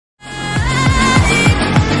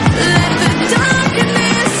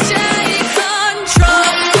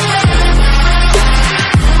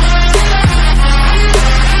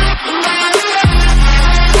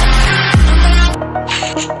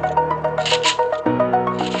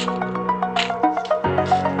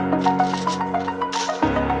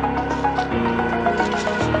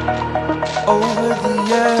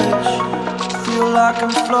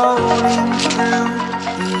floating through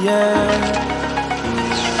the air.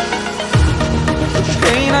 The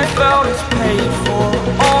pain I felt is paid for,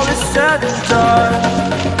 all is said and done.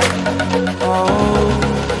 Oh,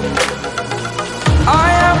 I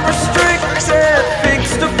am restricted,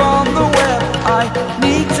 fixed upon the web. I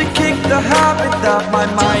need to kick the habit that my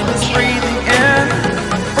mind is breathing in.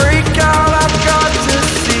 Break out, I've got to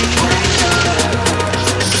see.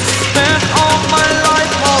 Spent all my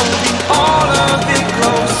life holding all of it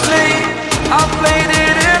closely. I played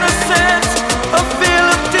it innocent, a feel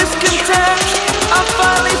of discontent. I'm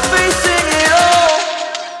finally facing it all,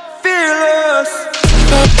 fearless.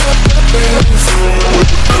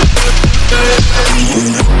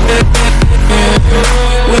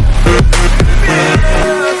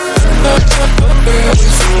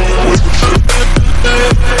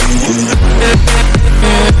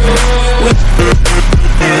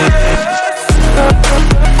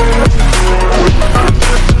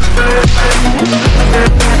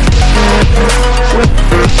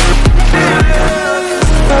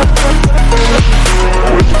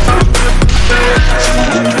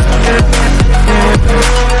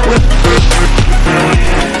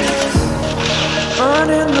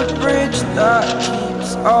 Burning the bridge that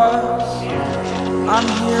keeps us. I'm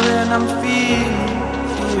here and I'm feeling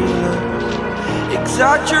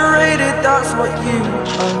exaggerated, that's what you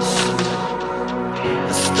assume.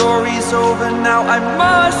 The story's over now, I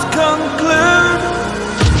must conclude.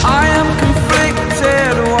 I am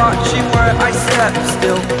conflicted, watching where I step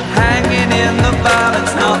still, hanging in the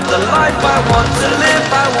balance. Not the life I want to live,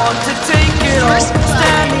 I want to take it all.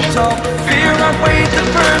 Standing tall, fear I weighed the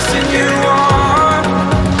person you are.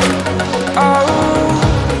 Oh,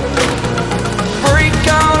 break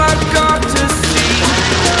out, I've got to see.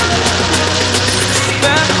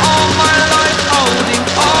 Spent all my life holding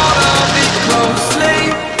all of it closely.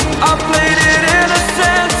 I played it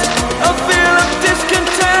innocent, a feel of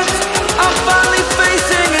discontent. I'm finally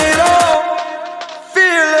facing it all,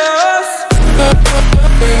 fearless.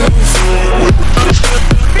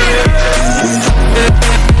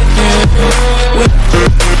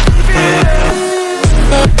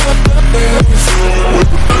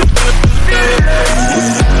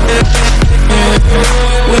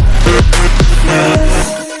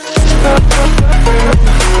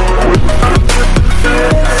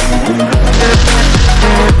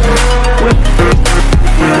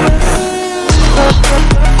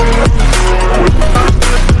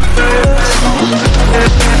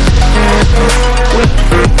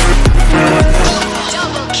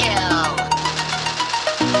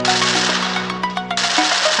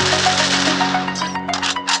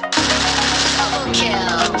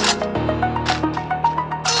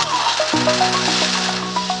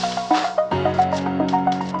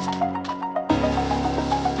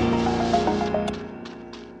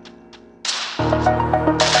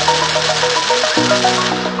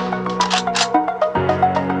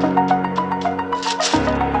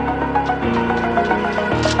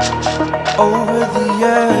 Over the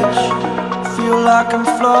edge, feel like I'm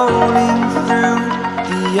floating through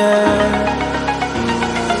the air.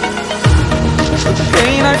 The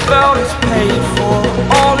pain I felt is paid for,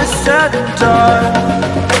 all is said and done.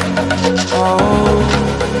 Oh,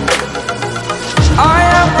 I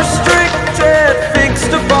am restricted, fixed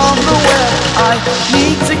upon the web. I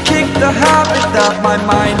need to kick the habit that my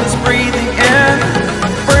mind is breathing in.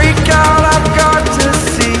 Break out, I've got to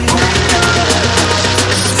see.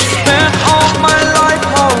 Spent all my life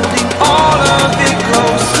holding all of it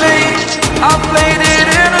closely. I played it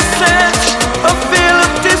innocent, a feel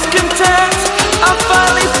of discontent. I'm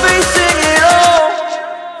finally facing it all,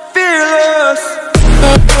 fearless.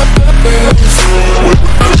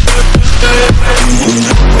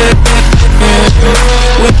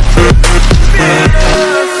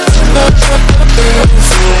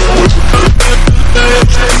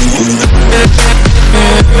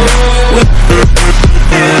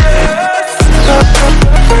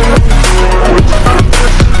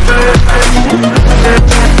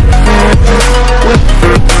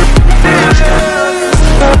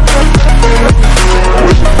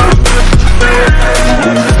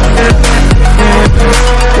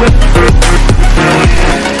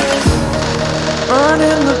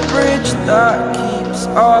 Burning the bridge that keeps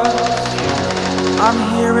us. I'm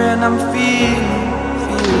here and I'm feeling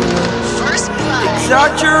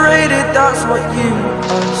exaggerated, that's what you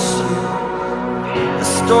assume. The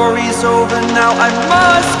story's over now, I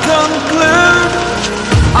must conclude.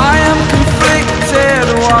 I am conflicted,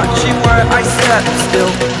 watching where I step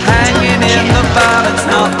still, hanging in the balance.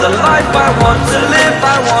 Not the life I want to live,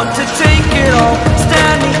 I want to take it all.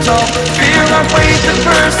 Standing tall, fear I weighed the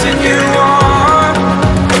person you are.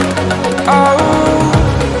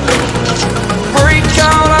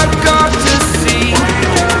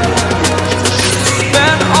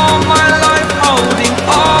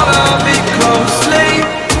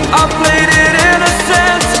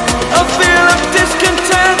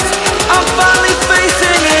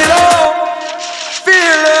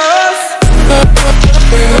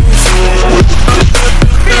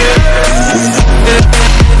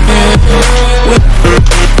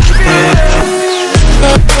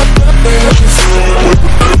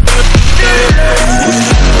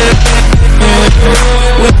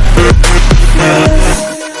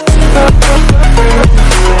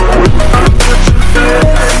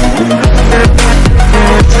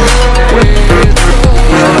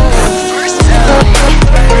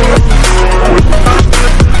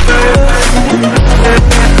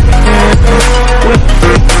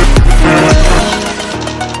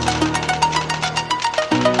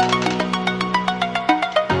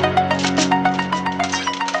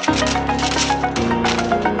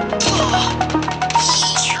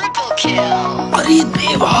 अरे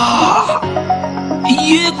देवा,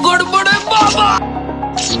 ये गड़बड़ है बाबा।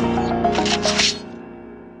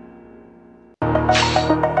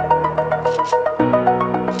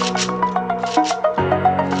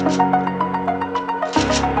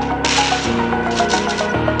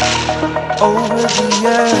 Over the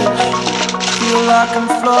edge, feel like I'm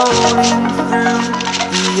floating through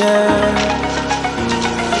the air.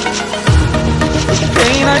 The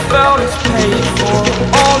pain I felt is paid for,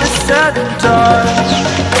 all is said and done.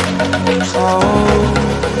 Oh,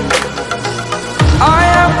 I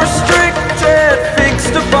am restricted,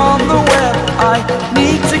 fixed upon the web. I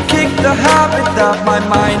need to kick the habit that my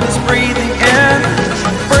mind is breathing in.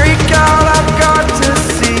 Break out, I've got to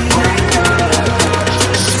see.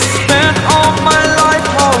 Spent all my life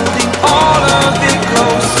holding all of it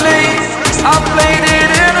closely. I played it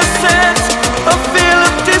innocent, a feel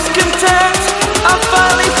of discontent. I'm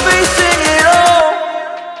finally facing it all,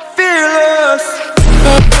 fearless.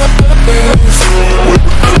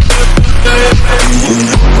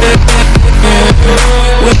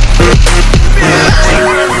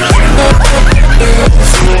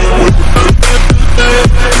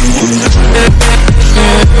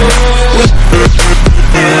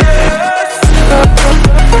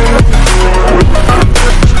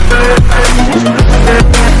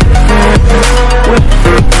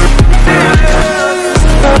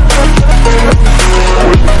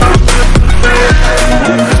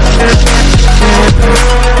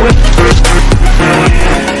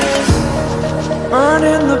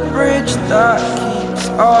 Burning the bridge that keeps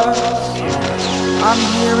us. I'm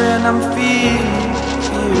here and I'm feeling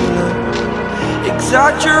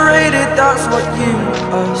exaggerated, that's what you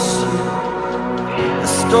assume. The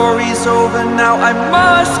story's over now, I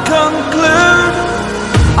must conclude.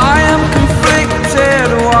 I am conflicted,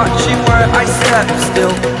 watching where I step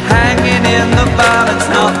still, hanging in the balance.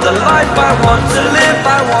 Not the life I want to live,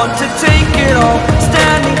 I want to take it all.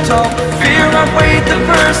 Standing tall, fear outweighed the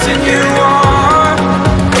person you are.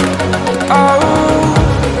 Oh,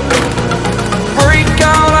 break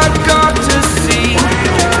out, I've got to see.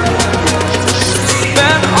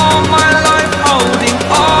 Spent all my life holding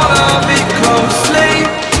all of it closely.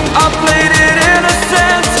 I played it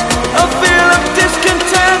innocent, a feel of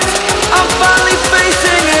discontent. I'm finally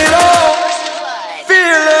facing it all,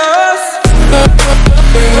 fearless.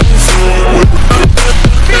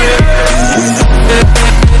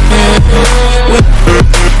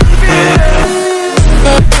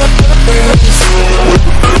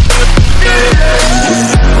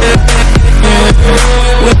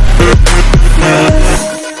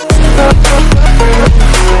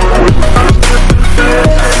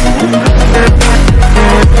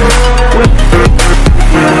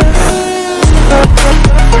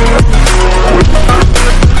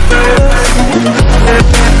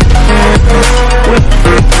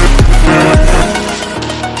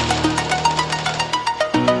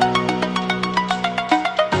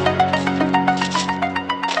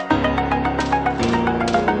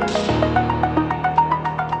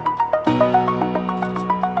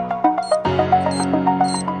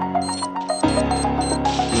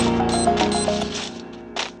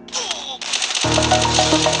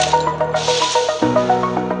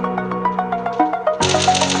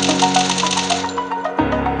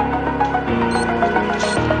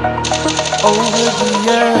 Over the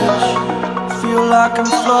edge, feel like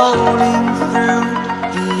I'm floating through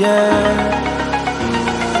the air.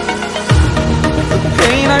 The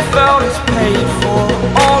pain I felt is paid for,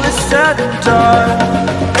 all is said and done.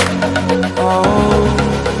 Oh,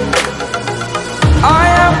 I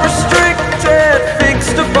am restricted,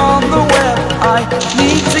 fixed upon the web. I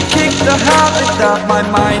need to kick the habit that my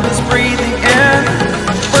mind is breathing in.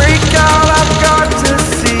 Break out, I've got to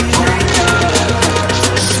see.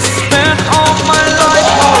 Spent all my life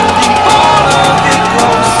holding all of it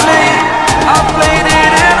closely. I played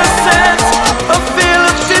it innocent, a feel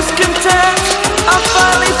of discontent. I'm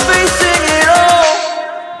finally facing it all,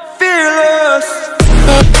 fearless.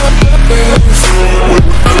 Fearless.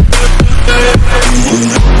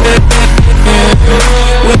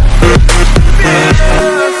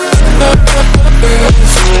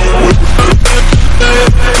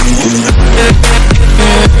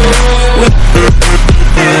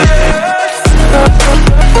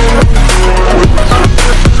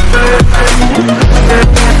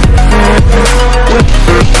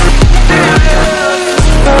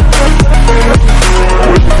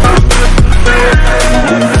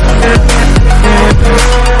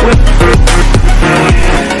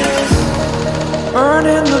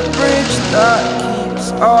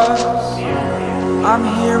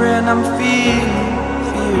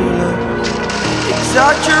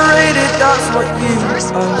 exaggerated, that's what you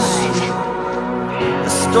assume.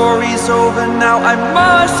 The story's over now, I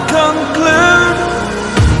must conclude.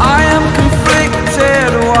 I am conflicted,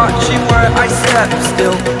 watching where I step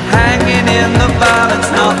still, hanging in the balance,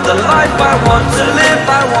 not the life I want to live.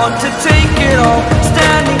 I want to take it all,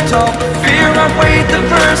 standing tall, fear I've weighed the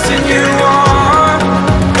person you are.